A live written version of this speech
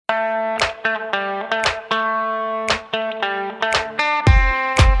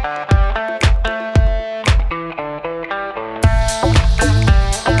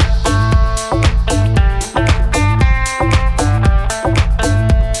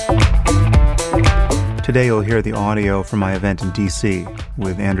Today you'll hear the audio from my event in D.C.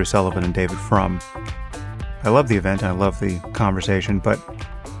 with Andrew Sullivan and David Frum. I love the event and I love the conversation, but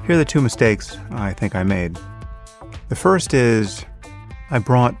here are the two mistakes I think I made. The first is I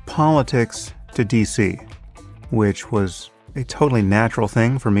brought politics to D.C., which was a totally natural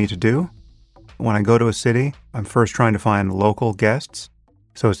thing for me to do. When I go to a city, I'm first trying to find local guests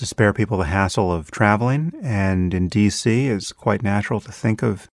so as to spare people the hassle of traveling, and in D.C. it's quite natural to think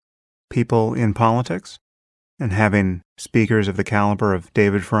of people in politics, and having speakers of the caliber of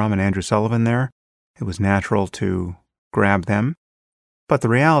David Frum and Andrew Sullivan there, it was natural to grab them. But the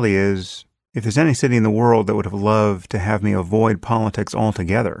reality is, if there's any city in the world that would have loved to have me avoid politics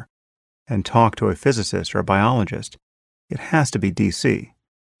altogether and talk to a physicist or a biologist, it has to be D.C.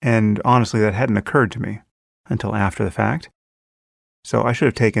 And honestly, that hadn't occurred to me until after the fact. So I should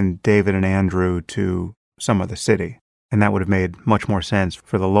have taken David and Andrew to some other city, and that would have made much more sense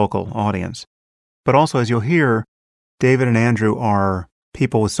for the local audience. But also, as you'll hear, David and Andrew are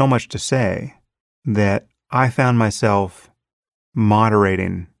people with so much to say that I found myself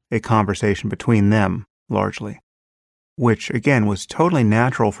moderating a conversation between them, largely, which, again, was totally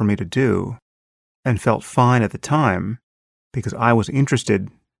natural for me to do and felt fine at the time because I was interested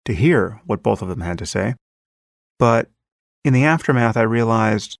to hear what both of them had to say. But in the aftermath, I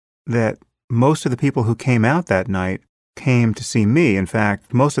realized that most of the people who came out that night came to see me. In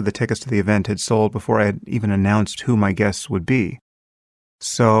fact, most of the tickets to the event had sold before I had even announced who my guests would be.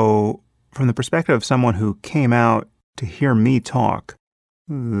 So, from the perspective of someone who came out to hear me talk,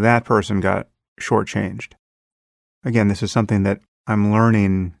 that person got shortchanged. Again, this is something that I'm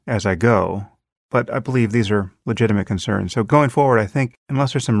learning as I go, but I believe these are legitimate concerns. So going forward, I think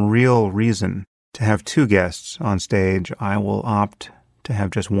unless there's some real reason to have two guests on stage, I will opt to have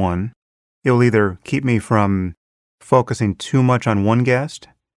just one. It will either keep me from focusing too much on one guest,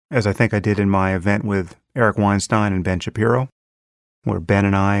 as I think I did in my event with Eric Weinstein and Ben Shapiro, where Ben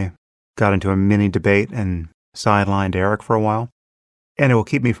and I got into a mini debate and sidelined Eric for a while. And it will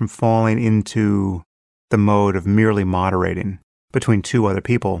keep me from falling into the mode of merely moderating between two other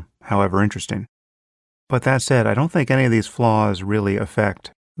people, however interesting. But that said, I don't think any of these flaws really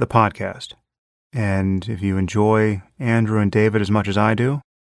affect the podcast. And if you enjoy Andrew and David as much as I do,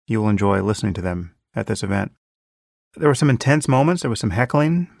 you will enjoy listening to them at this event. There were some intense moments. There was some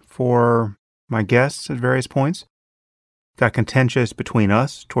heckling for my guests at various points. Got contentious between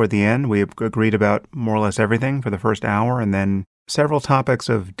us toward the end. We agreed about more or less everything for the first hour, and then several topics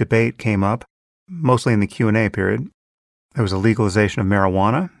of debate came up, mostly in the Q&A period. There was a legalization of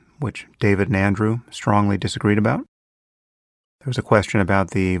marijuana, which David and Andrew strongly disagreed about. There was a question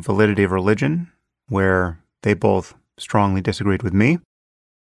about the validity of religion, where they both strongly disagreed with me.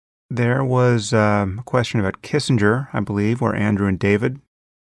 There was a question about Kissinger, I believe, where Andrew and David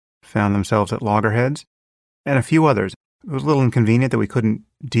found themselves at loggerheads, and a few others. It was a little inconvenient that we couldn't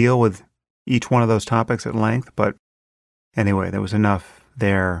deal with each one of those topics at length, but anyway, there was enough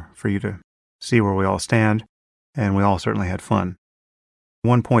there for you to see where we all stand, and we all certainly had fun.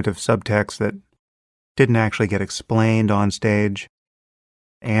 One point of subtext that didn't actually get explained on stage,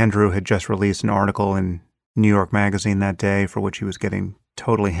 Andrew had just released an article in New York Magazine that day for which he was getting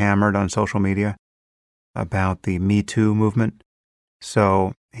totally hammered on social media about the Me Too movement.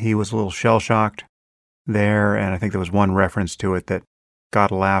 So he was a little shell-shocked there, and I think there was one reference to it that got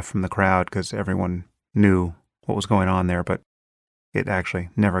a laugh from the crowd because everyone knew what was going on there, but it actually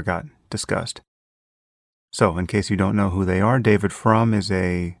never got discussed. So, in case you don't know who they are, David Frum is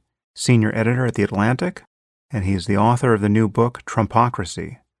a senior editor at The Atlantic, and he's the author of the new book,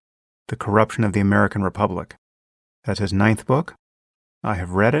 Trumpocracy, The Corruption of the American Republic. That's his 9th book. I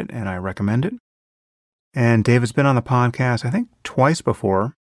have read it, and I recommend it. And David's been on the podcast, I think, twice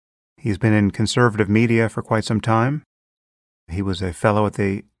before. He's been in conservative media for quite some time. He was a fellow at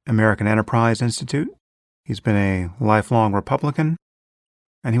the American Enterprise Institute. He's been a lifelong Republican,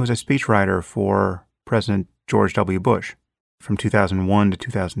 and he was a speechwriter for President George W. Bush from 2001 to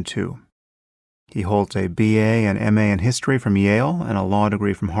 2002. He holds a BA and MA in history from Yale and a law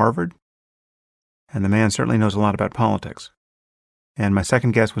degree from Harvard. And the man certainly knows a lot about politics. And my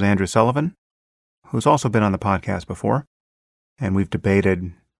second guest was Andrew Sullivan, who's also been on the podcast before, and we've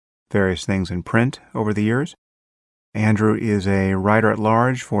debated various things in print over the years. Andrew is a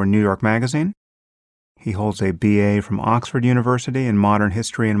writer-at-large for New York Magazine. He holds a BA from Oxford University in modern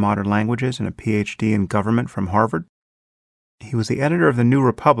history and modern languages and a PhD in government from Harvard. He was the editor of The New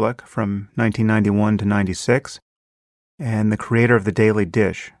Republic from 1991 to 96, and the creator of The Daily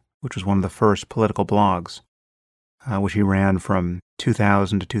Dish, which was one of the first political blogs, which he ran from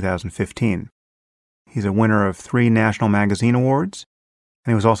 2000 to 2015. He's a winner of 3 National Magazine Awards,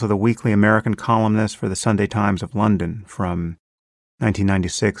 And he was also the weekly American columnist for the Sunday Times of London from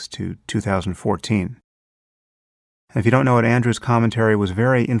 1996 to 2014. And if you don't know it, Andrew's commentary was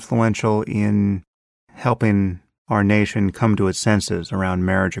very influential in helping our nation come to its senses around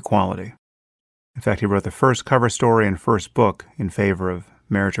marriage equality. In fact, he wrote the first cover story and first book in favor of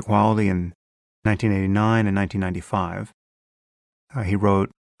marriage equality in 1989 and 1995. He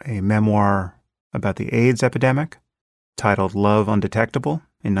wrote a memoir about the AIDS epidemic titled Love Undetectable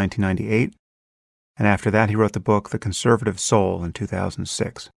in 1998. And after that, he wrote the book The Conservative Soul in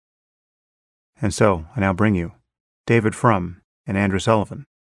 2006. And so, I now bring you David Frum and Andrew Sullivan,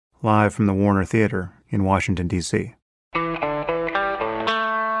 live from the Warner Theater in Washington, D.C.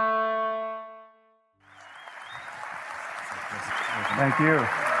 Thank you.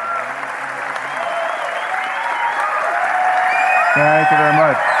 Thank you very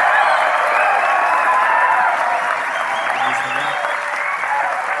much.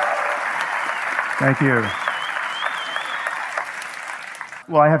 Thank you.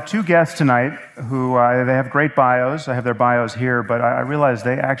 Well, I have two guests tonight who they have great bios. I have their bios here, but I realize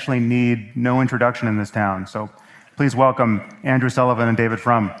they actually need no introduction in this town. So please welcome Andrew Sullivan and David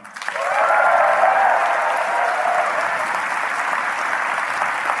Frum.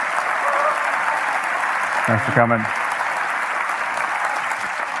 Thanks for coming.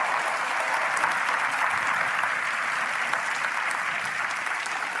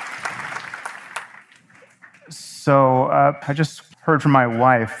 So I just heard from my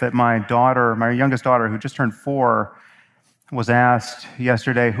wife that my youngest daughter, who just turned 4, was asked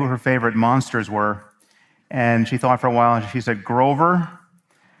yesterday who her favorite monsters were. And she thought for a while, and she said Grover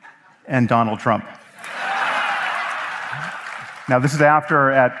and Donald Trump. Now, this is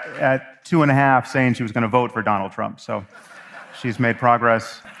after at 2.5 saying she was going to vote for Donald Trump. So she's made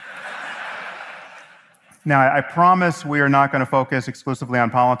progress. Now, I promise we are not going to focus exclusively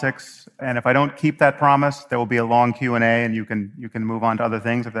on politics, and if I don't keep that promise, there will be a long Q&A, and you can move on to other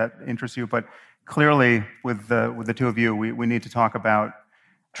things if that interests you. But clearly, with the two of you, we need to talk about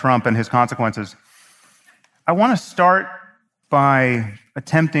Trump and his consequences. I want to start by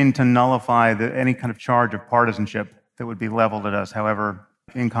attempting to nullify any kind of charge of partisanship that would be leveled at us, however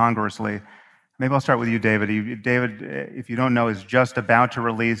incongruously. Maybe I'll start with you, David. David, if you don't know, is just about to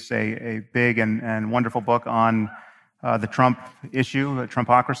release a big and wonderful book on the Trump issue, the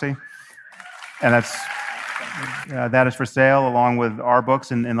Trumpocracy. And that is for sale along with our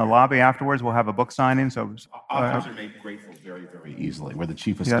books in the lobby afterwards. We'll have a book signing. So authors are made grateful very, very easily. We're the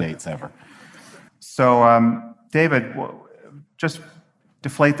cheapest dates ever. So, David, just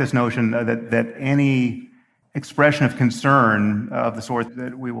deflate this notion that any expression of concern of the sort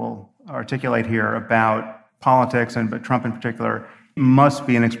that we will articulate here about politics, but Trump in particular, must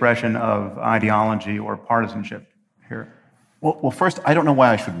be an expression of ideology or partisanship here. Well, first, I don't know why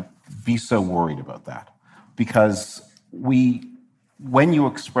I should be so worried about that, because when you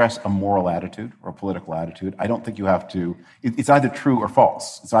express a moral attitude or a political attitude, I don't think you have to, it's either true or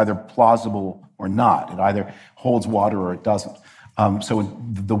false. It's either plausible or not. It either holds water or it doesn't. So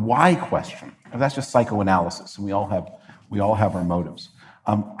the why question, that's just psychoanalysis, and we all have our motives.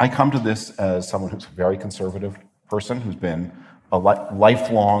 I come to this as someone who's a very conservative person, who's been a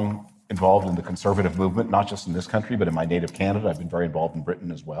lifelong involved in the conservative movement, not just in this country, but in my native Canada. I've been very involved in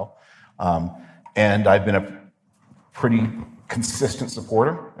Britain as well. And I've been a pretty consistent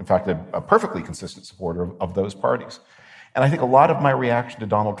supporter, in fact, a perfectly consistent supporter of those parties. And I think a lot of my reaction to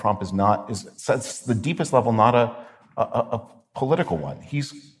Donald Trump is at the deepest level, not a political one.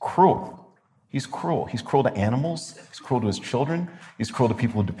 He's cruel. He's cruel. He's cruel to animals. He's cruel to his children. He's cruel to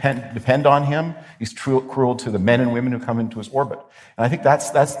people who depend on him. He's cruel to the men and women who come into his orbit. And I think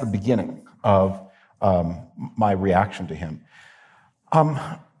that's the beginning of my reaction to him.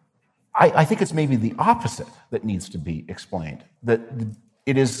 I think it's maybe the opposite that needs to be explained. That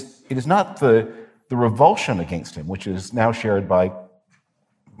it is not the revulsion against him, which is now shared by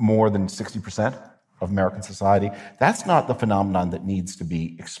more than 60% of American society. That's not the phenomenon that needs to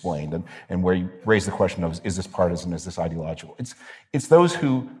be explained, and where you raise the question of, is this partisan, is this ideological? It's those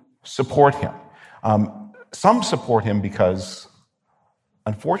who support him. Some support him because,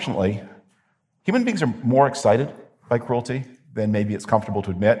 unfortunately, human beings are more excited by cruelty than maybe it's comfortable to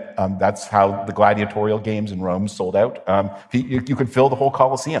admit. That's how the gladiatorial games in Rome sold out. You could fill the whole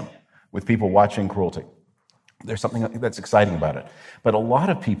Colosseum with people watching cruelty. There's something that's exciting about it. But a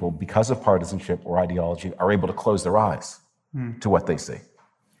lot of people, because of partisanship or ideology, are able to close their eyes to what they see.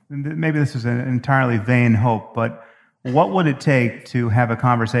 Maybe this is an entirely vain hope, but what would it take to have a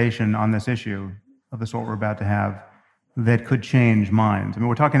conversation on this issue of the sort we're about to have that could change minds? I mean,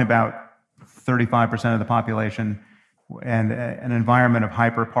 we're talking about 35% of the population and an environment of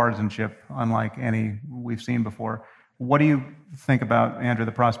hyper-partisanship unlike any we've seen before. What do you think about, Andrew,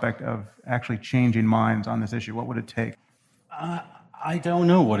 the prospect of actually changing minds on this issue? What would it take? I don't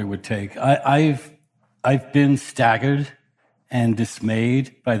know what it would take. I've been staggered and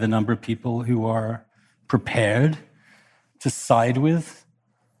dismayed by the number of people who are prepared to side with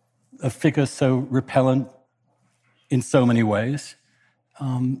a figure so repellent in so many ways,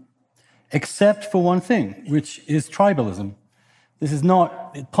 except for one thing, which is tribalism. This is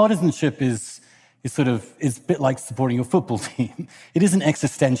not, partisanship is a bit like supporting your football team. It isn't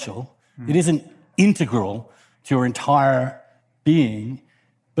existential. It isn't integral to your entire being.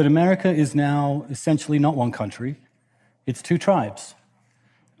 But America is now essentially not one country. It's two tribes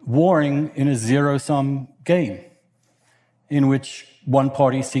warring in a zero-sum game in which one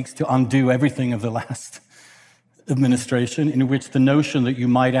party seeks to undo everything of the last administration, in which the notion that you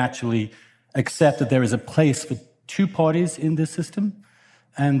might actually accept that there is a place for two parties in this system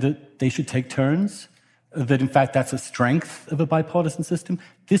and that they should take turns, that in fact that's a strength of a bipartisan system.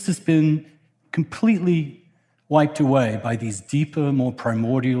 This has been completely wiped away by these deeper, more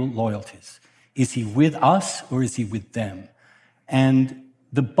primordial loyalties. Is he with us or is he with them? And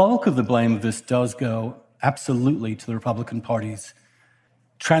the bulk of the blame of this does go absolutely to the Republican Party's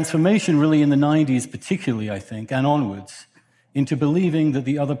transformation, really in the 90s particularly, I think, and onwards, into believing that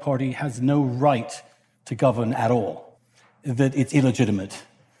the other party has no right to govern at all, that it's illegitimate.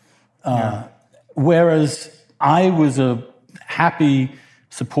 Whereas I was a happy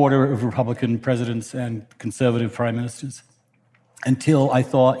supporter of Republican presidents and conservative prime ministers until I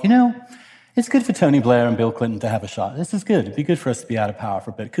thought, it's good for Tony Blair and Bill Clinton to have a shot. This is good. It'd be good for us to be out of power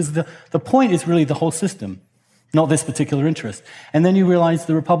for a bit. Because the point is really the whole system, not this particular interest. And then you realize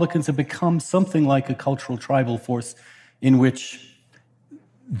the Republicans have become something like a cultural tribal force in which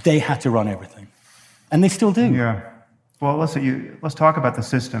they had to run everything. And they still do. Yeah. Well, let's talk about the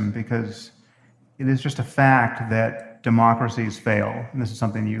system, because it is just a fact that democracies fail. And this is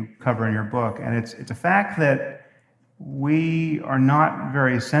something you cover in your book. And it's a fact that we are not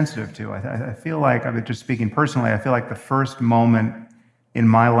very sensitive to. I feel like, I mean, just speaking personally, I feel like the first moment in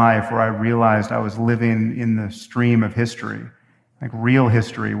my life where I realized I was living in the stream of history, like real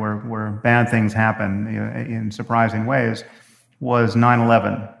history, where bad things happen in surprising ways, was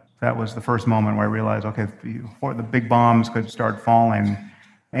 9/11. That was the first moment where I realized, okay, the big bombs could start falling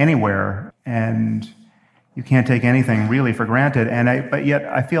anywhere, and you can't take anything really for granted. But yet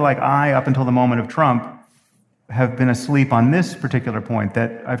I feel like up until the moment of Trump, have been asleep on this particular point,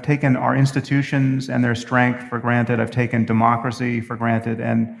 that I've taken our institutions and their strength for granted. I've taken democracy for granted.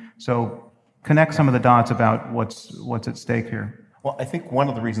 And so connect some of the dots about what's at stake here. Well, I think one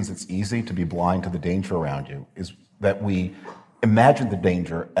of the reasons it's easy to be blind to the danger around you is that we imagine the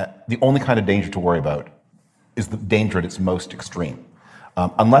danger, the only kind of danger to worry about is the danger at its most extreme.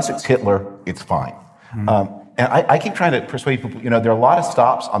 Unless it's Hitler, it's fine. And I keep trying to persuade people, there are a lot of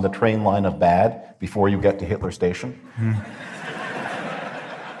stops on the train line of bad before you get to Hitler Station.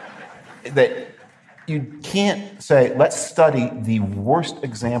 That you can't say, let's study the worst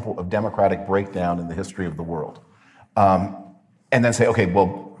example of democratic breakdown in the history of the world. And then say, okay,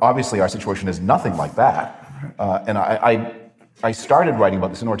 well, obviously our situation is nothing like that. And I started writing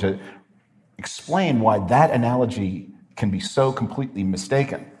about this in order to explain why that analogy can be so completely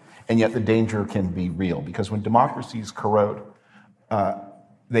mistaken. And yet the danger can be real, because when democracies corrode,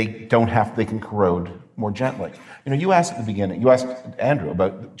 they can corrode more gently. You asked at the beginning, you asked Andrew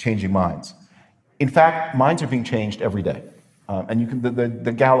about changing minds. In fact, minds are being changed every day, and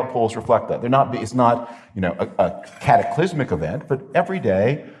the Gallup polls reflect that. It's not a cataclysmic event, but every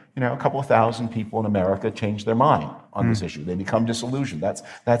day, a couple of thousand people in America change their mind on this issue. They become disillusioned.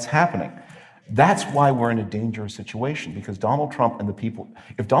 That's happening. That's why we're in a dangerous situation, because Donald Trump and the people,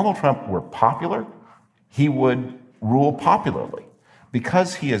 if Donald Trump were popular, he would rule popularly.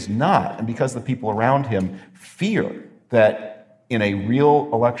 Because he is not, and because the people around him fear that in a real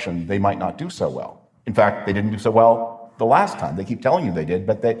election they might not do so well. In fact, they didn't do so well the last time. They keep telling you they did,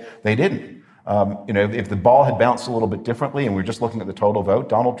 but they didn't. If the ball had bounced a little bit differently and we were just looking at the total vote,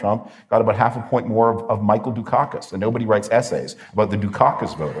 Donald Trump got about half a point more of Michael Dukakis, and nobody writes essays about the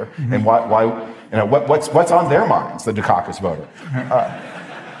Dukakis voter and what's on their minds, the Dukakis voter.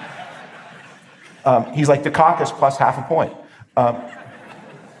 He's like Dukakis plus half a point.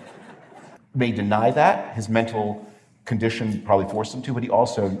 May deny that, his mental condition probably forced him to, but he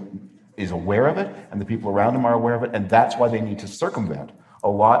also is aware of it, and the people around him are aware of it, and that's why they need to circumvent a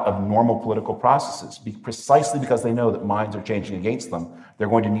lot of normal political processes. Precisely because they know that minds are changing against them, they're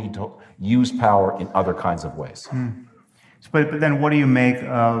going to need to use power in other kinds of ways. But then what do you make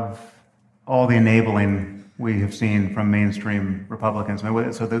of all the enabling we have seen from mainstream Republicans.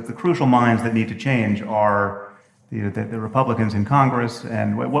 So the crucial minds that need to change are the Republicans in Congress,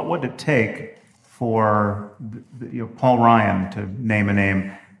 and what would it take for Paul Ryan, to name a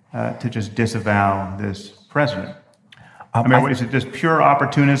name, to just disavow this president? Is it just pure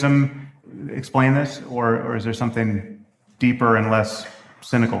opportunism? Explain this, or is there something deeper and less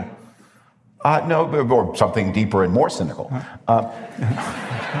cynical? No, or something deeper and more cynical.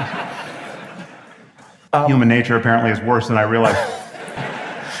 Human nature apparently is worse than I realized.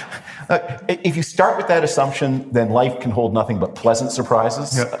 If you start with that assumption, then life can hold nothing but pleasant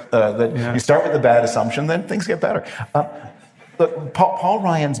surprises. You start with a bad assumption, then things get better. Look, Paul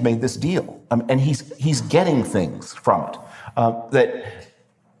Ryan's made this deal, and he's getting things from it.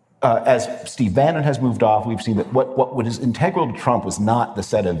 As Steve Bannon has moved off, we've seen that what is integral to Trump was not the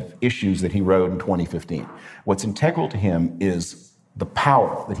set of issues that he wrote in 2015. What's integral to him is the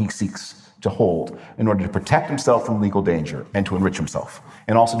power that he seeks to hold in order to protect himself from legal danger and to enrich himself,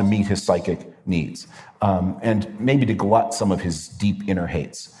 and also to meet his psychic needs, and maybe to glut some of his deep inner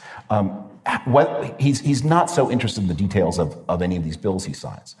hates. He's not so interested in the details of any of these bills he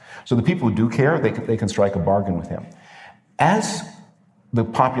signs. So the people who do care, they can strike a bargain with him. As the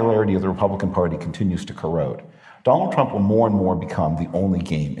popularity of the Republican Party continues to corrode, Donald Trump will more and more become the only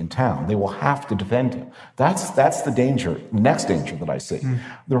game in town. They will have to defend him. That's the next danger that I see.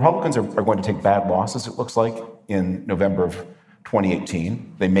 The Republicans are going to take bad losses, it looks like, in November of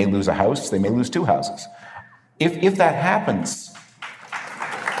 2018. They may lose a house, they may lose two houses. If that happens,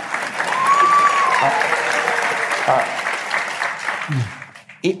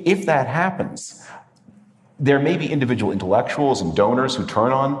 there may be individual intellectuals and donors who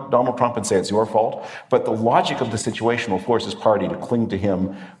turn on Donald Trump and say it's your fault, but the logic of the situation will force his party to cling to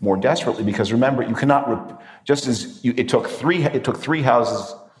him more desperately, because remember, you cannot, it took three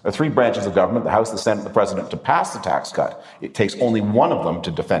branches of government, the House, the Senate, the President, to pass the tax cut. It takes only one of them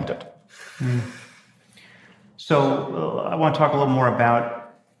to defend it. So I want to talk a little more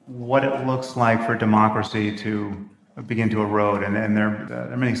about what it looks like for democracy to begin to erode, and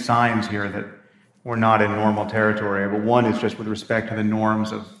there are many signs here that we're not in normal territory. But one is just with respect to the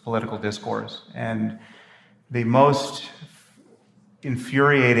norms of political discourse. And the most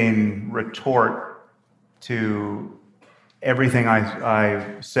infuriating retort to everything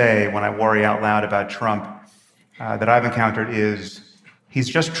I say when I worry out loud about Trump that I've encountered is he's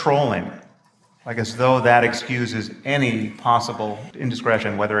just trolling, like as though that excuses any possible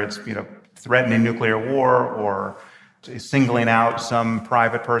indiscretion, whether it's threatening nuclear war or singling out some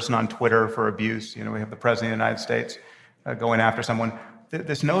private person on Twitter for abuse. We have the President of the United States going after someone.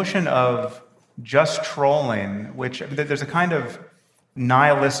 This notion of just trolling, which there's a kind of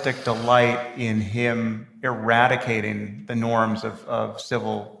nihilistic delight in him eradicating the norms of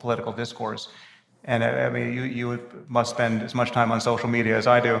civil political discourse. And you must spend as much time on social media as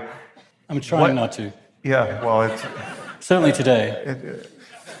I do. I'm trying not to. Yeah, well, it's... Certainly today.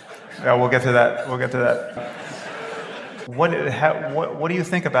 Yeah, we'll get to that. What do you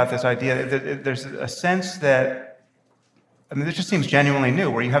think about this idea? There's a sense that, this just seems genuinely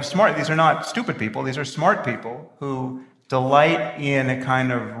new, where you have these are not stupid people, these are smart people who delight in a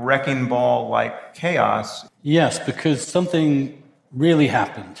kind of wrecking ball-like chaos. Yes, because something really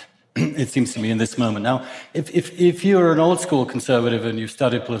happened, it seems to me, in this moment. Now, if you're an old-school conservative and you've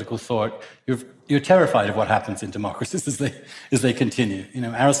studied political thought, you're terrified of what happens in democracies as they continue.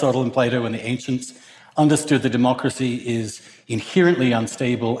 Aristotle and Plato and the ancients understood that democracy is inherently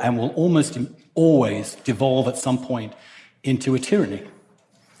unstable and will almost always devolve at some point into a tyranny.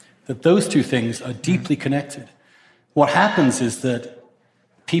 That those two things are deeply connected. What happens is that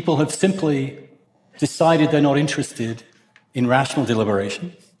people have simply decided they're not interested in rational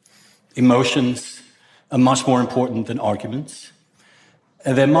deliberation. Emotions are much more important than arguments.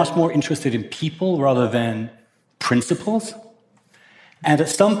 And they're much more interested in people rather than principles. And at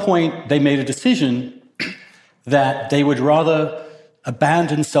some point, they made a decision that they would rather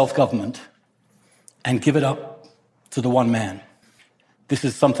abandon self-government and give it up to the one man. This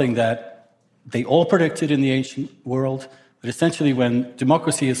is something that they all predicted in the ancient world, that essentially when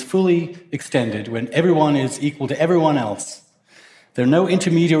democracy is fully extended, when everyone is equal to everyone else, there are no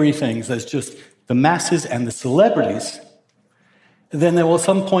intermediary things, there's just the masses and the celebrities, then there will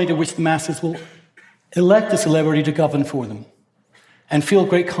some point at which the masses will elect a celebrity to govern for them and feel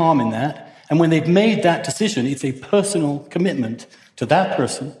great calm in that. And when they've made that decision, it's a personal commitment to that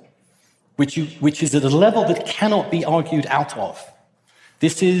person, which is at a level that cannot be argued out of.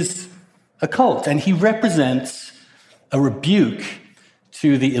 This is a cult, and he represents a rebuke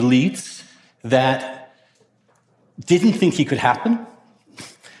to the elites that didn't think he could happen,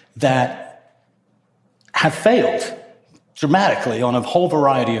 that have failed dramatically on a whole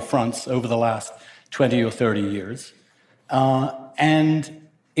variety of fronts over the last 20 or 30 years. And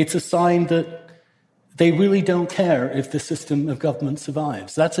it's a sign that they really don't care if the system of government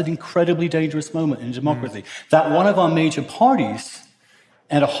survives. That's an incredibly dangerous moment in democracy. That one of our major parties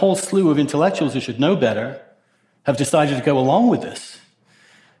and a whole slew of intellectuals who should know better have decided to go along with this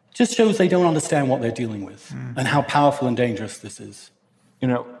just shows they don't understand what they're dealing with and how powerful and dangerous this is. You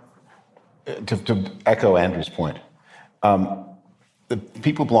know, to echo Andrew's point, the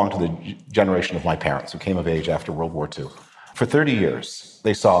people belong to the generation of my parents who came of age after World War II. For 30 years,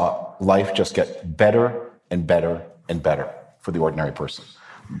 they saw life just get better and better and better for the ordinary person.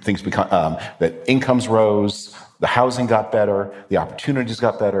 Things become, that incomes rose, the housing got better, the opportunities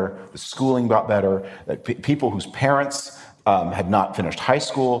got better, the schooling got better, that people whose parents had not finished high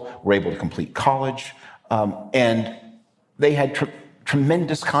school were able to complete college, and they had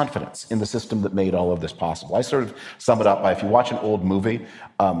tremendous confidence in the system that made all of this possible. I sort of sum it up by, if you watch an old movie,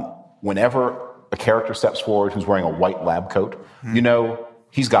 whenever a character steps forward who's wearing a white lab coat, you know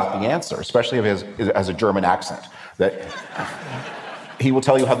he's got the answer, especially if he has a German accent. That he will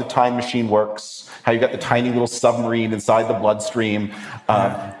tell you how the time machine works, how you got the tiny little submarine inside the bloodstream.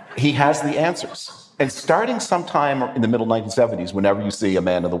 He has the answers. And starting sometime in the middle 1970s, whenever you see a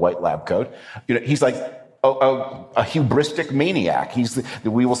man in the white lab coat, you know, he's like a hubristic maniac.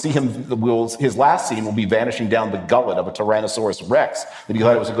 We will see him. His last scene will be vanishing down the gullet of a Tyrannosaurus Rex that he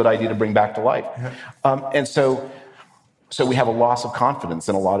thought it was a good idea to bring back to life. And so we have a loss of confidence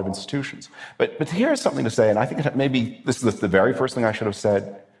in a lot of institutions. But here is something to say, and I think maybe this is the very first thing I should have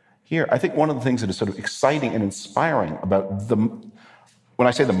said here. I think one of the things that is sort of exciting and inspiring about when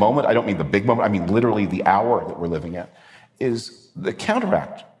I say the moment, I don't mean the big moment, I mean literally the hour that we're living in, is the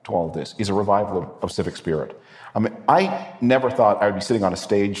counteract to all of this is a revival of civic spirit. I mean, I never thought I would be sitting on a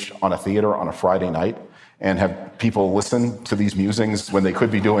stage on a theater on a Friday night and have people listen to these musings when they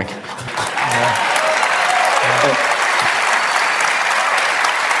could be doing.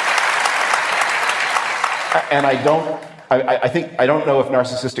 And I don't know if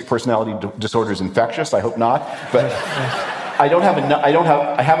narcissistic personality disorder is infectious. I hope not, but I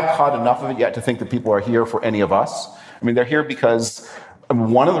haven't caught enough of it yet to think that people are here for any of us. I mean, they're here because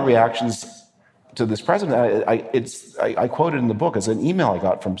one of the reactions to this president, I quoted in the book as an email I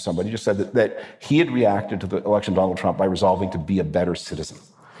got from somebody, just said that he had reacted to the election of Donald Trump by resolving to be a better citizen.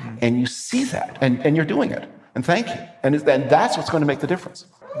 And you see that, and you're doing it. And thank you. And that's what's going to make the difference.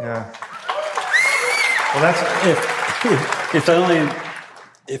 Yeah. Well, that's if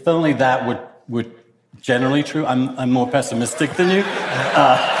only that would generally true. I'm more pessimistic than you. It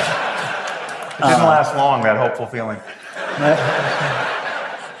didn't last long, that hopeful feeling.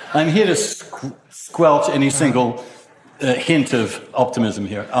 I'm here to squelch any single hint of optimism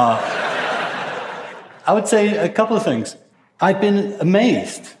here. I would say a couple of things. I've been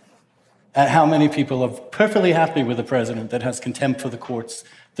amazed at how many people are perfectly happy with a president that has contempt for the courts,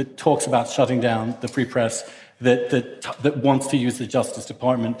 that talks about shutting down the free press, that wants to use the Justice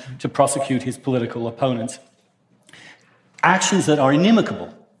Department to prosecute his political opponents. Actions that are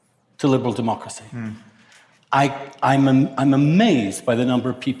inimical to liberal democracy. I'm amazed by the number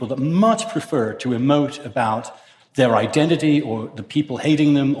of people that much prefer to emote about their identity or the people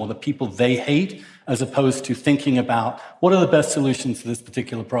hating them or the people they hate, as opposed to thinking about what are the best solutions to this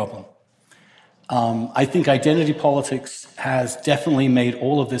particular problem. I think identity politics has definitely made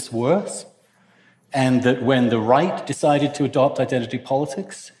all of this worse, and that when the right decided to adopt identity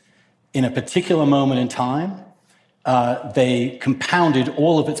politics in a particular moment in time, they compounded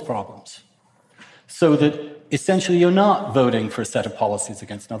all of its problems. So that essentially you're not voting for a set of policies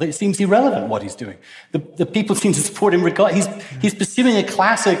against another. It seems irrelevant what he's doing. The people seem to support him regardless. He's pursuing a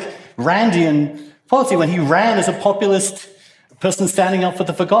classic Randian policy when he ran as a populist person standing up for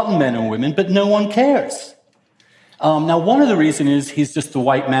the forgotten men and women, but no one cares. Now, one of the reasons is he's just the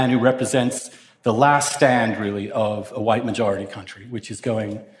white man who represents the last stand, really, of a white majority country, which is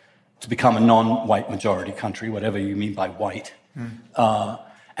going to become a non-white majority country, whatever you mean by white.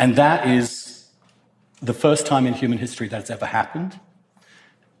 And that is the first time in human history that's ever happened,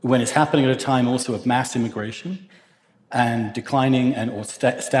 when it's happening at a time also of mass immigration and declining or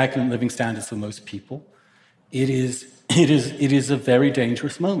stagnant living standards for most people. It is a very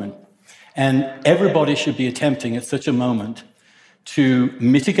dangerous moment. And everybody should be attempting at such a moment to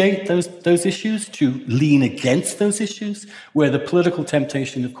mitigate those issues, to lean against those issues, where the political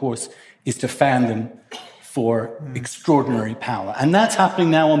temptation, of course, is to fan them for extraordinary power. And that's happening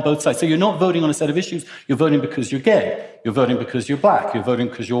now on both sides. So you're not voting on a set of issues, you're voting because you're gay, you're voting because you're black, you're voting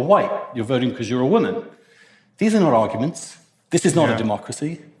because you're white, you're voting because you're a woman. These are not arguments. This is not a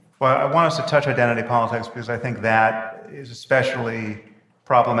democracy. Well, I want us to touch identity politics because I think that is especially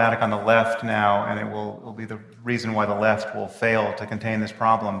problematic on the left now, and it will be the reason why the left will fail to contain this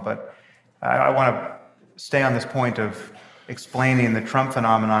problem. But I want to stay on this point of explaining the Trump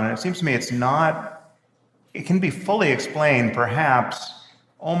phenomenon, and it seems to me it can be fully explained, perhaps,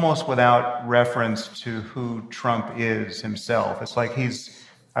 almost without reference to who Trump is himself. It's like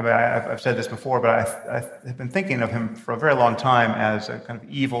I've said this before, but I've been thinking of him for a very long time as a kind of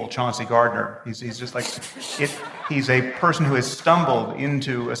evil Chauncey Gardner. He's just like, he's a person who has stumbled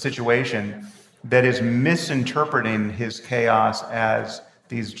into a situation that is misinterpreting his chaos as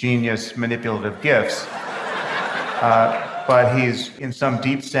these genius manipulative gifts. But he's, in some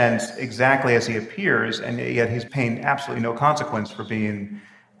deep sense, exactly as he appears, and yet he's paying absolutely no consequence for being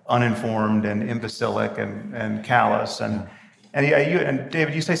uninformed and imbecilic and callous. And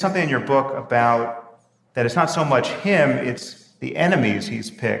David, you say something in your book about that it's not so much him, it's the enemies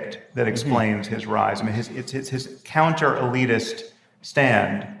he's picked that explains his rise. I mean, it's his counter-elitist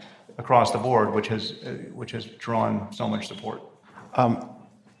stand across the board, which has drawn so much support.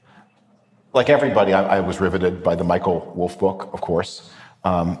 Like everybody, I was riveted by the Michael Wolff book, of course.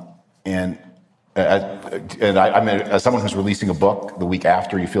 And I mean, as someone who's releasing a book the week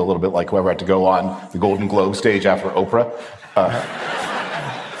after, you feel a little bit like whoever had to go on the Golden Globe stage after Oprah.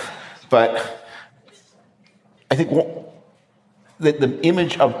 But I think the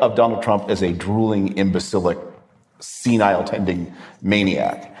image of Donald Trump as a drooling, imbecilic, senile-tending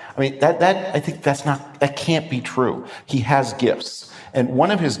maniac, I mean, I think that can't be true. He has gifts. And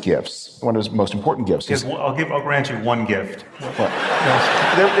one of his gifts, one of his most important gifts is... I'll grant you one gift. What?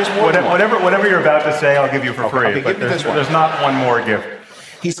 There's more than one. Whatever you're about to say, I'll give you for free. Okay, but there's not one more gift.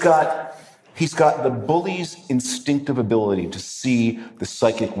 He's got the bully's instinctive ability to see the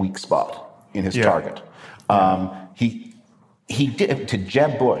psychic weak spot in his target. He did to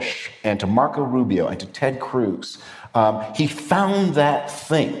Jeb Bush and to Marco Rubio and to Ted Cruz. He found that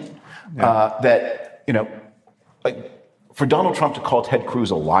thing that, like, for Donald Trump to call Ted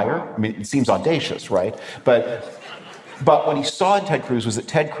Cruz a liar, I mean, it seems audacious, right? But what he saw in Ted Cruz was that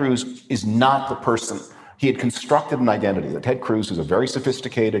Ted Cruz is not the person. He had constructed an identity that Ted Cruz is a very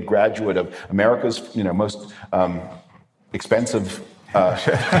sophisticated graduate of America's, most expensive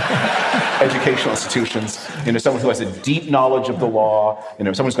educational institutions. Someone who has a deep knowledge of the law.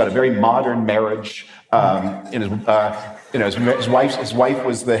 Someone who's got a very modern marriage. His wife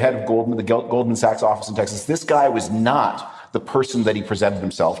was the head of the Goldman Sachs office in Texas. This guy was not the person that he presented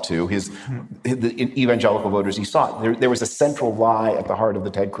himself to, the evangelical voters he saw. There was a central lie at the heart of the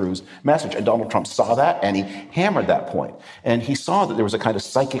Ted Cruz message, and Donald Trump saw that, and he hammered that point. And he saw that there was a kind of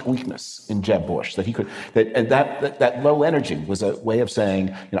psychic weakness in Jeb Bush, that low energy was a way of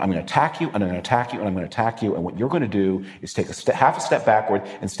saying, I'm going to attack you, and I'm going to attack you, and I'm going to attack you, and what you're going to do is take half a step backward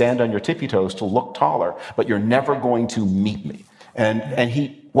and stand on your tippy toes to look taller, but you're never going to meet me.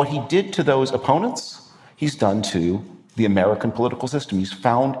 And what he did to those opponents, he's done to the American political system. He's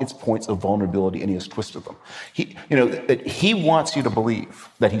found its points of vulnerability and he has twisted them. He wants you to believe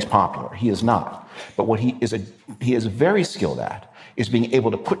that he's popular. He is not. But what he is very skilled at is being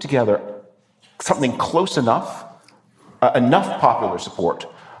able to put together something close enough popular support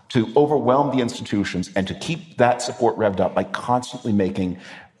to overwhelm the institutions and to keep that support revved up by constantly making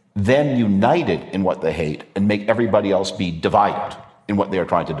them united in what they hate and make everybody else be divided in what they are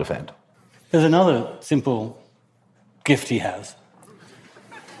trying to defend. There's another simple gift he has,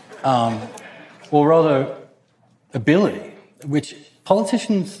 or rather ability, which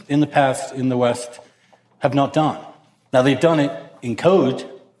politicians in the past in the West have not done. Now, they've done it in code,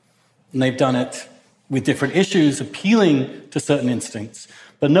 and they've done it with different issues, appealing to certain instincts,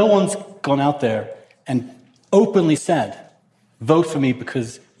 but no one's gone out there and openly said, vote for me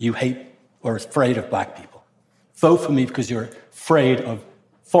because you hate or are afraid of black people. Vote for me because you're afraid of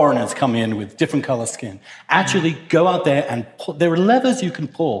foreigners come in with different color skin. Actually go out there and pull. There are levers you can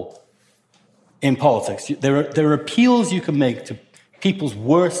pull in politics. There are appeals you can make to people's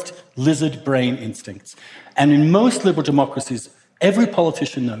worst lizard brain instincts. And in most liberal democracies, every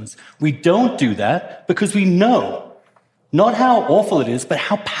politician knows we don't do that because we know not how awful it is, but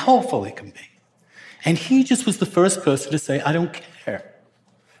how powerful it can be. And he just was the first person to say, I don't care.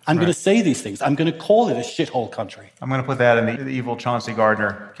 I'm going to say these things. I'm going to call it a shithole country. I'm going to put that in the evil Chauncey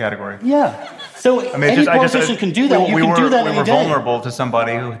Gardner category. Yeah. So any politician can do that. You can do that any day. We were vulnerable to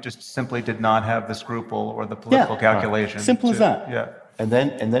somebody who just simply did not have the scruple or the political calculation. Simple as that. Yeah. And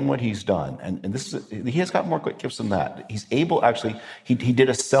then what he's done, and this is, he has got more gifts than that. He's able, actually, he did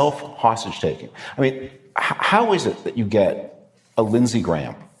a self-hostage taking. I mean, how is it that you get a Lindsey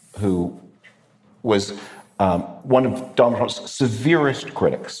Graham who was one of Donald Trump's severest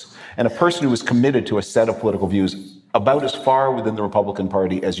critics, and a person who was committed to a set of political views about as far within the Republican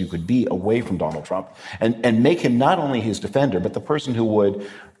Party as you could be away from Donald Trump, and make him not only his defender, but the person who would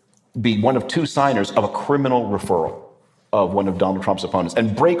be one of two signers of a criminal referral of one of Donald Trump's opponents,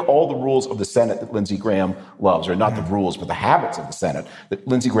 and break all the rules of the Senate that Lindsey Graham loves, or not the rules, but the habits of the Senate that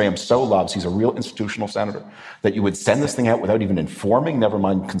Lindsey Graham so loves. He's a real institutional senator. That you would send this thing out without even informing, never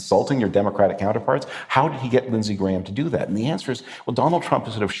mind consulting your Democratic counterparts. How did he get Lindsey Graham to do that? And the answer is, well, Donald Trump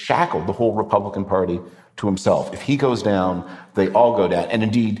has sort of shackled the whole Republican Party to himself. If he goes down, they all go down. And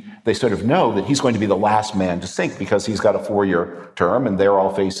indeed, they sort of know that he's going to be the last man to sink because he's got a 4-year term and they're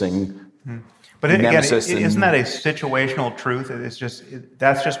all facing But again, isn't that a situational truth?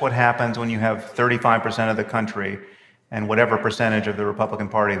 That's just what happens when you have 35% of the country, and whatever percentage of the Republican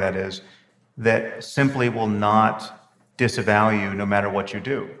Party that is, that simply will not disavow you no matter what you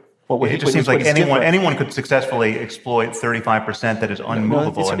do. Well, it just seems like anyone could successfully exploit 35% that is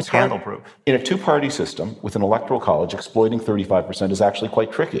unmovable and scandal-proof. In a two-party system with an electoral college, exploiting 35% is actually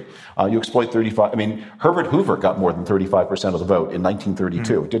quite tricky. You exploit 35. I mean, Herbert Hoover got more than 35% of the vote in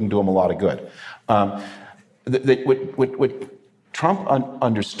 1932. It didn't do him a lot of good. What Trump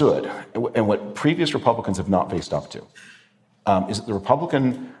understood, and what previous Republicans have not faced up to, is that the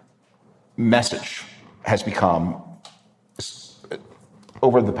Republican message has become,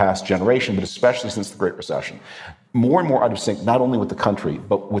 over the past generation, but especially since the Great Recession, more and more out of sync, not only with the country,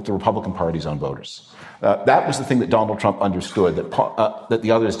 but with the Republican Party's own voters. That was the thing that Donald Trump understood that the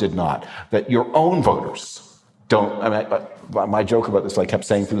others did not, that your own voters don't. I mean, my joke about this, I kept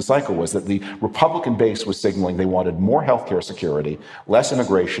saying through the cycle, was that the Republican base was signaling they wanted more healthcare security, less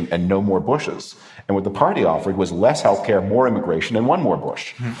immigration, and no more Bushes. And what the party offered was less healthcare, more immigration, and one more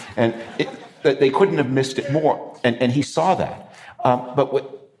Bush. And they couldn't have missed it more. And he saw that. But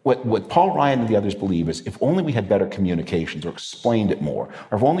what Paul Ryan and the others believe is, if only we had better communications or explained it more,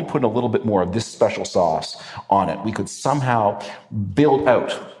 or if only put a little bit more of this special sauce on it, we could somehow build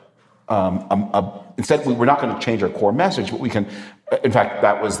out. Instead, we're not going to change our core message, but we can. In fact,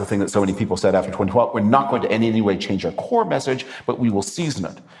 that was the thing that so many people said after 2012. We're not going to in any way change our core message, but we will season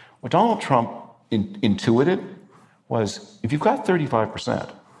it. What Donald Trump intuited was, if you've got 35%,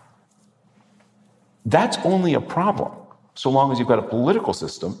 that's only a problem so long as you've got a political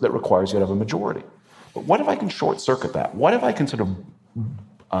system that requires you to have a majority. But what if I can short-circuit that? What if I can sort of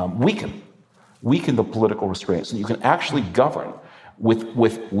weaken the political restraints, and you can actually govern with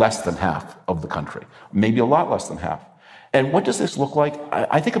less than half of the country, maybe a lot less than half? And what does this look like?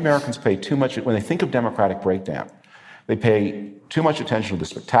 I think Americans pay too much, when they think of democratic breakdown, they pay too much attention to the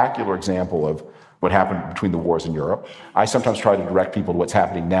spectacular example of what happened between the wars in Europe. I sometimes try to direct people to what's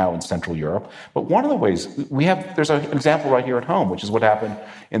happening now in Central Europe. But one of the ways there's an example right here at home, which is what happened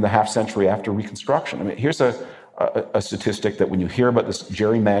in the half century after Reconstruction. I mean, here's a statistic that when you hear about this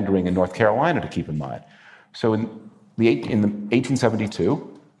gerrymandering in North Carolina to keep in mind. So in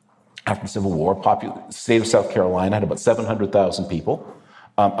 1872, after the Civil War, the state of South Carolina had about 700,000 people,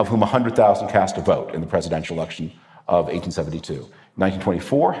 of whom 100,000 cast a vote in the presidential election of 1872.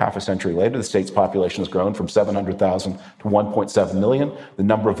 1924, half a century later, the state's population has grown from 700,000 to 1.7 million. The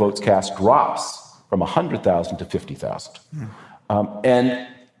number of votes cast drops from 100,000 to 50,000. And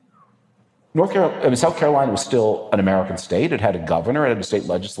South Carolina was still an American state. It had a governor, it had a state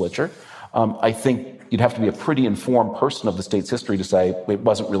legislature. I think you'd have to be a pretty informed person of the state's history to say it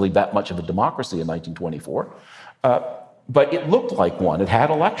wasn't really that much of a democracy in 1924. But it looked like one. It had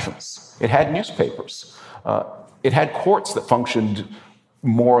elections. It had newspapers. It had courts that functioned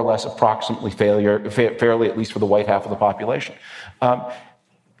more or less approximately fairly, at least for the white half of the population.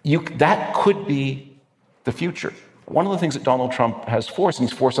 That could be the future. One of the things that Donald Trump has forced, and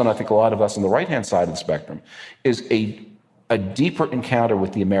he's forced on, I think, a lot of us on the right-hand side of the spectrum, is a deeper encounter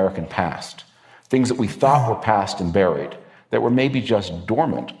with the American past. Things that we thought were past and buried, that were maybe just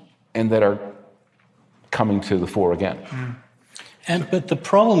dormant, and that are coming to the fore again. But the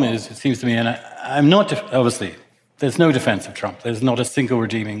problem is, it seems to me, and I'm not, obviously, there's no defense of Trump. There's not a single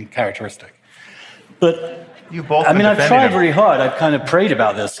redeeming characteristic. But, I've tried very hard. I've kind of prayed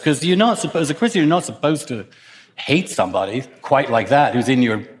about this, because as a Christian, you're not supposed to hate somebody quite like that, who's in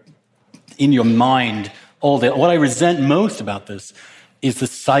your mind all day. What I resent most about this is the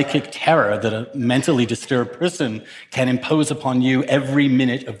psychic terror that a mentally disturbed person can impose upon you every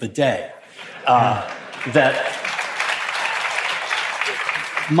minute of the day.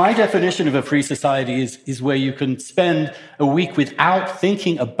 My definition of a free society is where you can spend a week without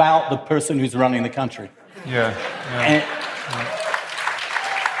thinking about the person who's running the country.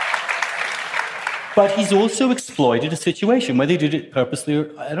 But he's also exploited a situation, whether he did it purposely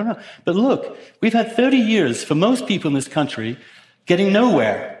or I don't know. But look, we've had 30 years for most people in this country getting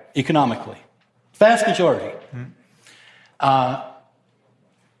nowhere economically. Vast majority.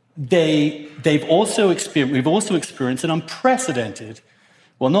 We've also experienced an unprecedented,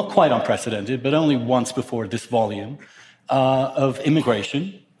 well, not quite unprecedented, but only once before this volume, of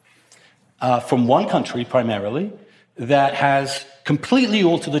immigration from one country primarily that has completely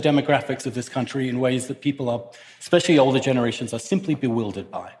altered the demographics of this country in ways that people are, especially older generations, are simply bewildered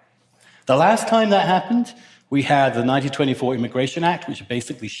by. The last time that happened, we had the 1924 Immigration Act, which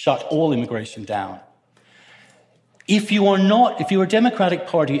basically shut all immigration down. If you're a Democratic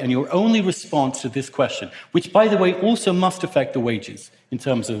Party and your only response to this question, which, by the way, also must affect the wages in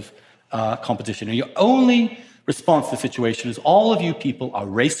terms of competition, and your only response to the situation is all of you people are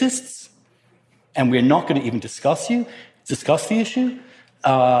racists, and we're not going to even discuss the issue,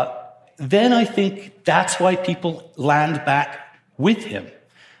 then I think that's why people land back with him.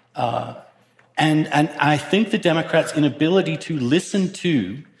 And I think the Democrats' inability to listen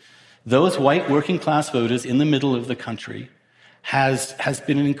to those white working class voters in the middle of the country has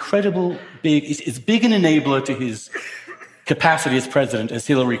been an incredible it's big an enabler to his capacity as president as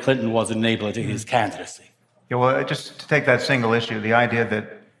Hillary Clinton was an enabler to his candidacy. Yeah, well, just to take that single issue, the idea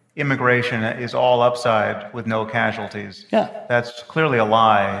that immigration is all upside with no casualties, that's clearly a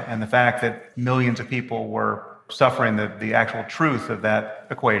lie. And the fact that millions of people were suffering the actual truth of that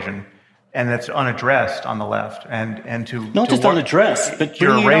equation, and that's unaddressed on the left, and to not just unaddressed, but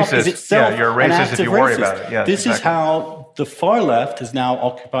you're a racist. Is itself you're a racist if you worry about it. Yes, this is how the far left has now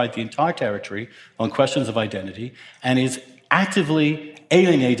occupied the entire territory on questions of identity, and is actively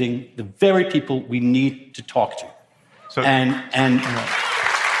alienating the very people we need to talk to. So, and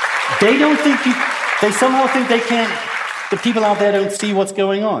they don't think they somehow think they can't. The people out there don't see what's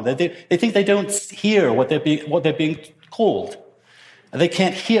going on. They think they don't hear what they're being called. They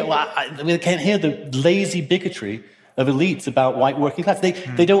can't hear the lazy bigotry of elites about white working class.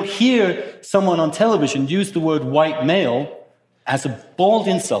 They don't hear someone on television use the word white male as a bald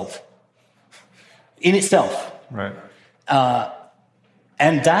insult in itself. Right.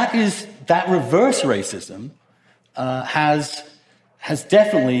 And that reverse racism has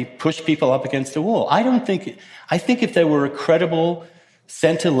definitely pushed people up against the wall. I think if there were a credible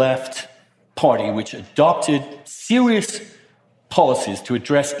center-left party which adopted serious policies to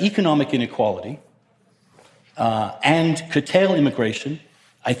address economic inequality and curtail immigration,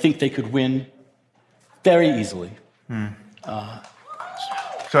 I think they could win very easily.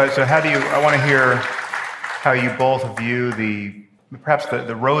 So how do you? I want to hear how you both view perhaps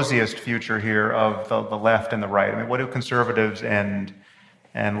the rosiest future here of the left and the right. I mean, what do conservatives and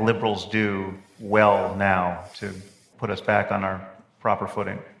liberals do well now to put us back on our proper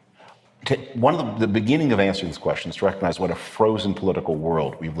footing? One of the beginning of answering this question is to recognize what a frozen political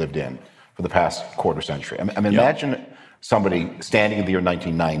world we've lived in for the past quarter century. I mean, imagine somebody standing in the year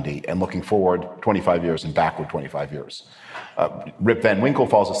 1990 and looking forward 25 years and backward 25 years. Rip Van Winkle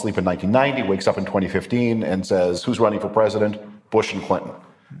falls asleep in 1990, wakes up in 2015 and says, who's running for president? Bush and Clinton.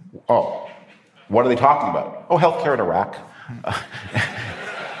 Oh, what are they talking about? Oh, healthcare in Iraq.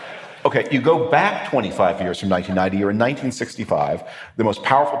 Okay, you go back 25 years from 1990, you're in 1965. The most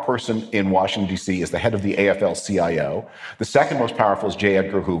powerful person in Washington, D.C. is the head of the AFL-CIO. The second most powerful is J.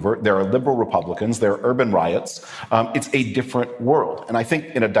 Edgar Hoover. There are liberal Republicans. There are urban riots. It's a different world. And I think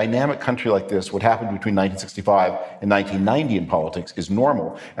in a dynamic country like this, what happened between 1965 and 1990 in politics is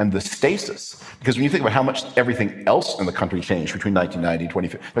normal. And the stasis, because when you think about how much everything else in the country changed between 1990 and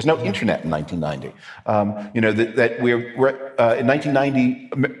 2015, there's no internet in 1990. In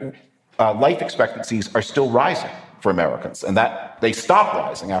 1990, life expectancies are still rising for Americans, and that they stop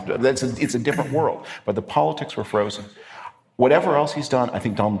rising after. It's a different world, but the politics were frozen. Whatever else he's done, I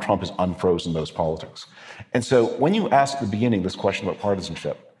think Donald Trump has unfrozen those politics. And so when you ask at the beginning this question about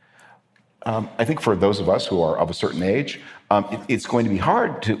partisanship, I think for those of us who are of a certain age, it's going to be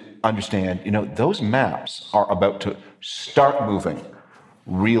hard to understand, those maps are about to start moving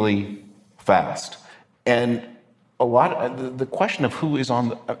really fast. And the question of who is on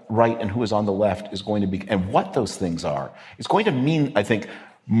the right and who is on the left is going to be, and what those things are, is going to mean, I think,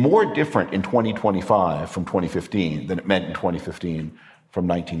 more different in 2025 from 2015 than it meant in 2015 from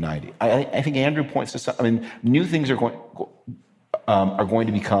 1990. I think Andrew points to some, new things are going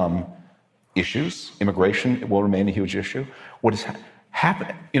to become issues. Immigration will remain a huge issue. What is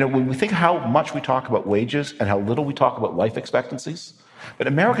happening? When we think how much we talk about wages and how little we talk about life expectancies, but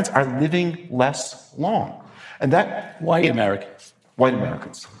Americans are living less long. And that White Americans are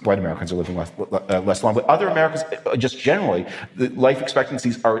living less long. But other Americans, just generally, the life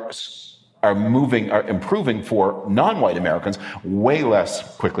expectancies are are improving for non-white Americans way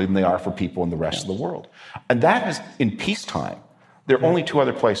less quickly than they are for people in the rest of the world. And that is, in peacetime, there are only two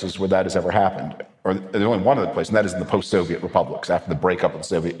other places where that has ever happened, or there's only one other place, and that is in the post-Soviet republics after the breakup of the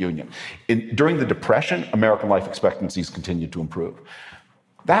Soviet Union. During the Depression, American life expectancies continued to improve.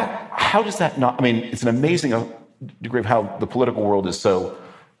 How does that not, I mean, it's an amazing degree of how the political world is so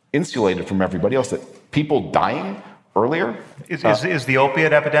insulated from everybody else that people dying earlier. Is the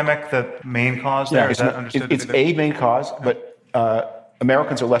opiate epidemic the main cause there? It's a main cause, but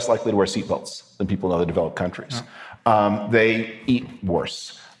Americans are less likely to wear seatbelts than people in other developed countries. They eat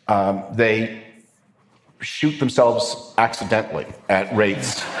worse. They shoot themselves accidentally at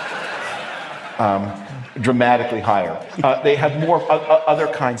rates dramatically higher. They have more other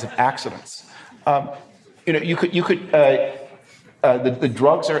kinds of accidents. The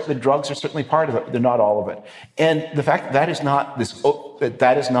drugs are certainly part of it. They're not all of it. And the fact that is not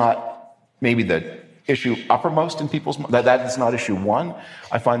maybe the issue uppermost in people's minds, that is not issue one.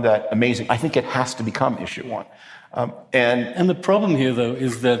 I find that amazing. I think it has to become issue one. And the problem here, though,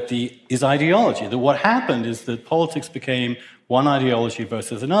 is that is ideology. That what happened is that politics became one ideology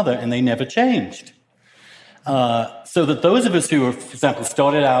versus another, and they never changed. So that those of us who, are, for example,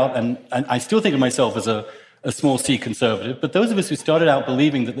 started out, and I still think of myself as a small c conservative, but those of us who started out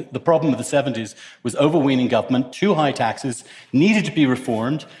believing that the problem of the 70s was overweening government, too high taxes, needed to be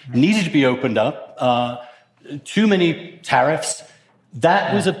reformed, needed to be opened up, too many tariffs,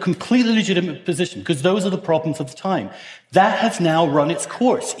 that was a completely legitimate position because those are the problems of the time. That has now run its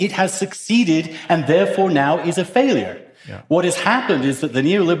course. It has succeeded and therefore now is a failure. Yeah. What has happened is that the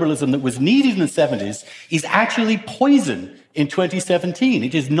neoliberalism that was needed in the 70s is actually poison in 2017.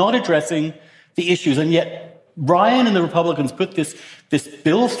 It is not addressing the issues, and yet Ryan and the Republicans put this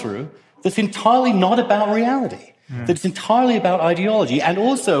bill through that's entirely not about reality, that's entirely about ideology. And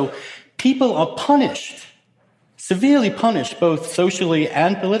also, people are punished, severely punished, both socially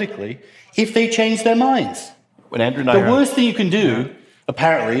and politically, if they change their minds. When Andrew and I the worst thing you can do,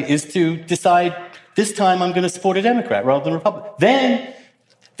 apparently, is to decide, this time I'm going to support a Democrat rather than a Republican. Then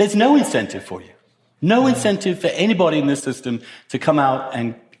there's no incentive for you. No incentive for anybody in this system to come out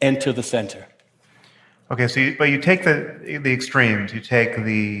and enter the center. Okay, so you take the extremes. You take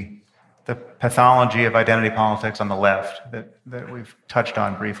the pathology of identity politics on the left that we've touched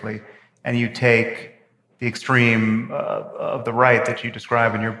on briefly, and you take the extreme of the right that you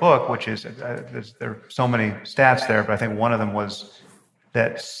describe in your book, which is there are so many stats there, but I think one of them was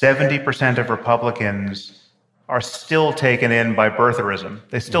that 70% of Republicans are still taken in by birtherism.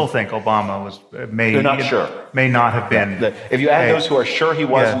 They still think Obama They're not sure. May not have been. If you add those who are sure he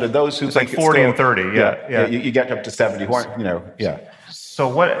wasn't, to those who it's think like 40 and 30. You get up to 70 who aren't.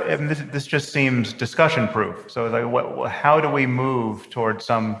 So this just seems discussion proof. So how do we move towards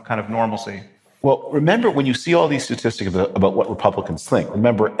some kind of normalcy? Well, remember when you see all these statistics about what Republicans think.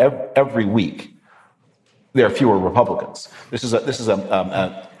 Remember every week there are fewer Republicans. This is a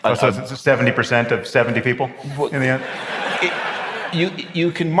so it's 70% of 70 people in the end?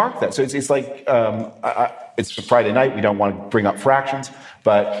 You can mark that. So it's like, it's Friday night, we don't want to bring up fractions,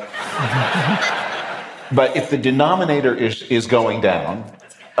 but if the denominator is going down,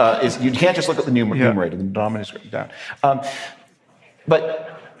 you can't just look at the numerator, the denominator is going down.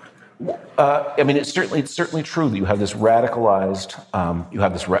 It's certainly true that you have this radicalized,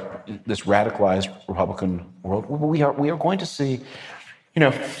 radicalized Republican world. We are going to see,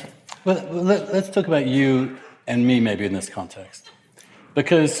 Well, let's talk about you and me maybe in this context,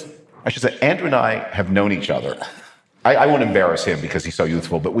 because I should say Andrew and I have known each other. I won't embarrass him because he's so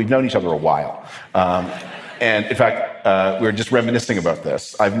youthful, but we've known each other a while. And in fact, we were just reminiscing about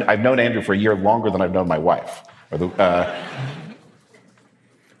this. I've known Andrew for a year longer than I've known my wife.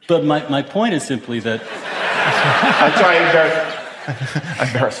 But my point is simply that... I'm sorry, I'm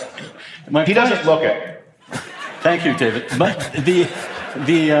embarrassed. He doesn't look it. Thank you, David. But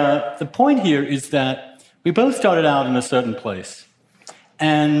the point here is that we both started out in a certain place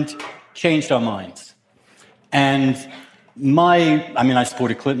and changed our minds. And I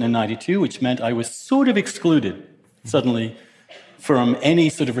supported Clinton in '92, which meant I was sort of excluded suddenly from any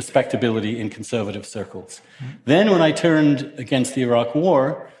sort of respectability in conservative circles. Then when I turned against the Iraq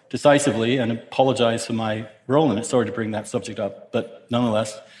War decisively and apologized for my role in it, sorry to bring that subject up, but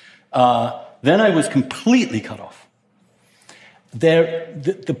nonetheless, then I was completely cut off.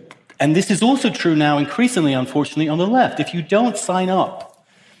 And this is also true now increasingly, unfortunately, on the left. If you don't sign up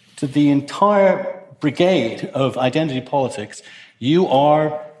to the entire brigade of identity politics, you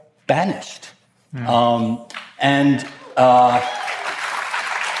are banished.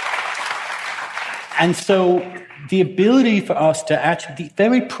 And so the ability for us to actually, the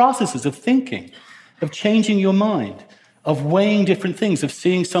very processes of thinking, of changing your mind, of weighing different things, of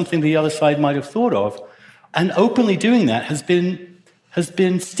seeing something the other side might have thought of, and openly doing that has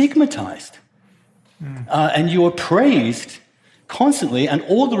been stigmatized. And you are praised constantly, and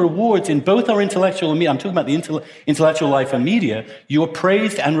all the rewards in both our intellectual and media, I'm talking about the intellectual life and media, you are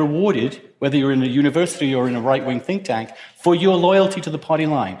praised and rewarded, whether you're in a university or in a right-wing think tank, for your loyalty to the party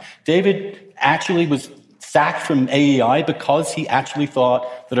line. David actually was sacked from AEI because he actually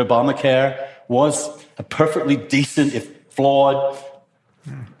thought that Obamacare was a perfectly decent, if flawed,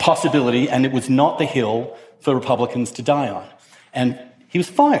 possibility, and it was not the hill for Republicans to die on. And he was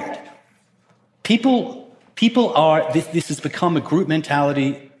fired. People are, this has become a group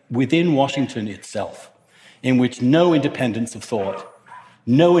mentality within Washington itself, in which no independence of thought,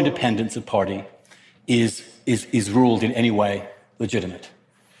 no independence of party is ruled in any way legitimate.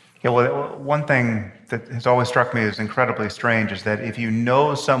 Yeah, well, one thing that has always struck me as incredibly strange is that if you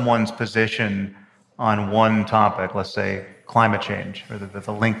know someone's position on one topic, let's say climate change, or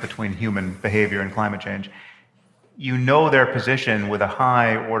the link between human behavior and climate change, you know their position with a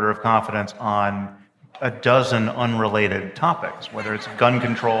high order of confidence on a dozen unrelated topics, whether it's gun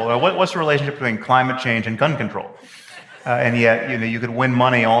control, or what's the relationship between climate change and gun control? And yet, you could win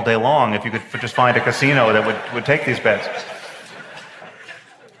money all day long if you could just find a casino that would take these bets.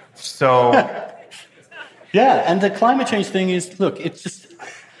 So, yeah, and the climate change thing is, look, it's just,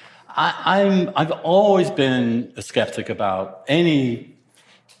 I've always been a skeptic about any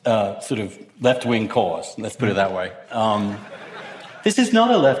sort of left-wing cause. Let's put it that way. This is not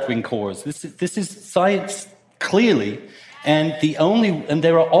a left-wing cause. This is science clearly, and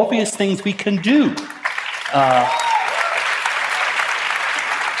there are obvious things we can do.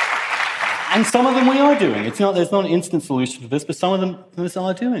 And some of them we are doing. There's not an instant solution to this, but some of them we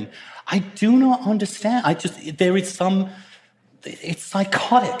are doing. I do not understand. It's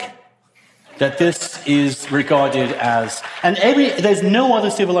psychotic that this is regarded as, and there's no other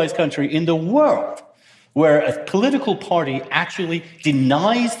civilized country in the world where a political party actually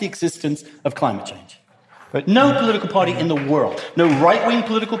denies the existence of climate change. But no political party in the world, no right-wing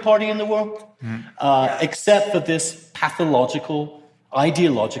political party in the world, except for this pathological,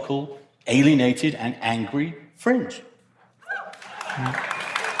 ideological, alienated and angry fringe.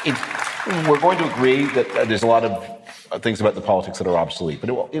 We're going to agree that there's a lot of things about the politics that are obsolete,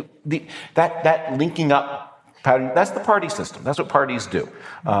 but that linking up pattern, that's the party system. That's what parties do.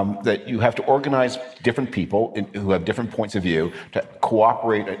 That you have to organize different people who have different points of view to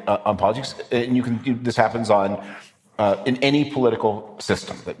cooperate on politics, and this happens in any political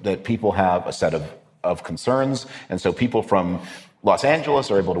system, that people have a set of concerns, and so people from Los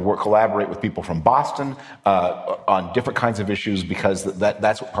Angeles are able to collaborate with people from Boston on different kinds of issues because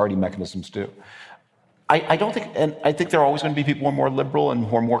that's what party mechanisms do. I don't think, and I think there are always going to be people who are more liberal and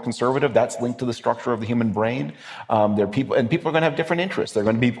who are more conservative. That's linked to the structure of the human brain. There are people, and people are going to have different interests. There are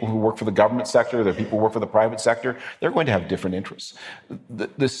going to be people who work for the government sector. There are people who work for the private sector. They're going to have different interests.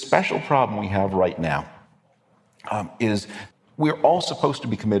 The special problem we have right now is we're all supposed to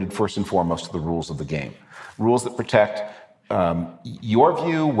be committed first and foremost to the rules of the game, rules that protect your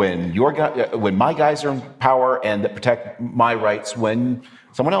view when my guys are in power, and that protect my rights when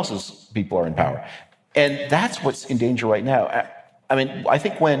someone else's people are in power. And that's what's in danger right now. I mean, I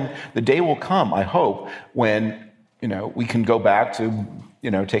think when the day will come, I hope, when we can go back to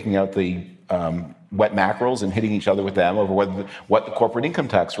taking out the wet mackerels and hitting each other with them over what the corporate income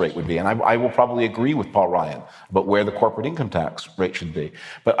tax rate would be. And I will probably agree with Paul Ryan about where the corporate income tax rate should be.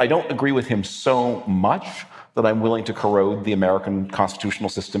 But I don't agree with him so much that I'm willing to corrode the American constitutional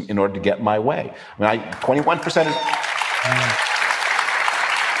system in order to get my way. I mean, 21% is...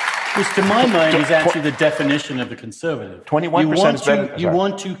 Which, to my mind, is actually the definition of the conservative. 21% is better. You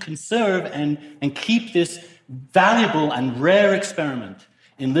want to conserve and keep this valuable and rare experiment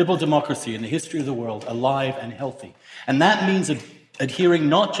in liberal democracy in the history of the world alive and healthy. And that means adhering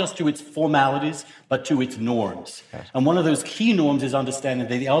not just to its formalities, but to its norms. Yes. And one of those key norms is understanding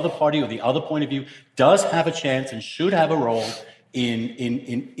that the other party or the other point of view does have a chance and should have a role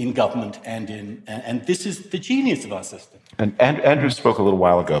in government and this is the genius of our system. And Andrew spoke a little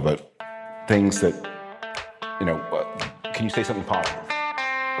while ago about things that, can you say something positive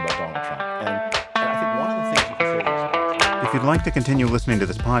about Donald Trump? And I think one of the things you can say is... If you'd like to continue listening to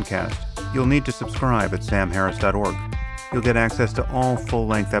this podcast, you'll need to subscribe at samharris.org. You'll get access to all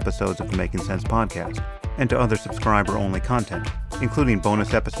full-length episodes of the Making Sense podcast and to other subscriber-only content, including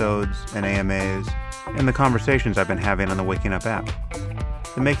bonus episodes and AMAs and the conversations I've been having on the Waking Up app.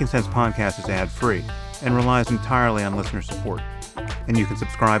 The Making Sense podcast is ad-free and relies entirely on listener support. and you can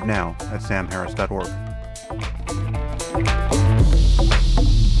subscribe now at samharris.org.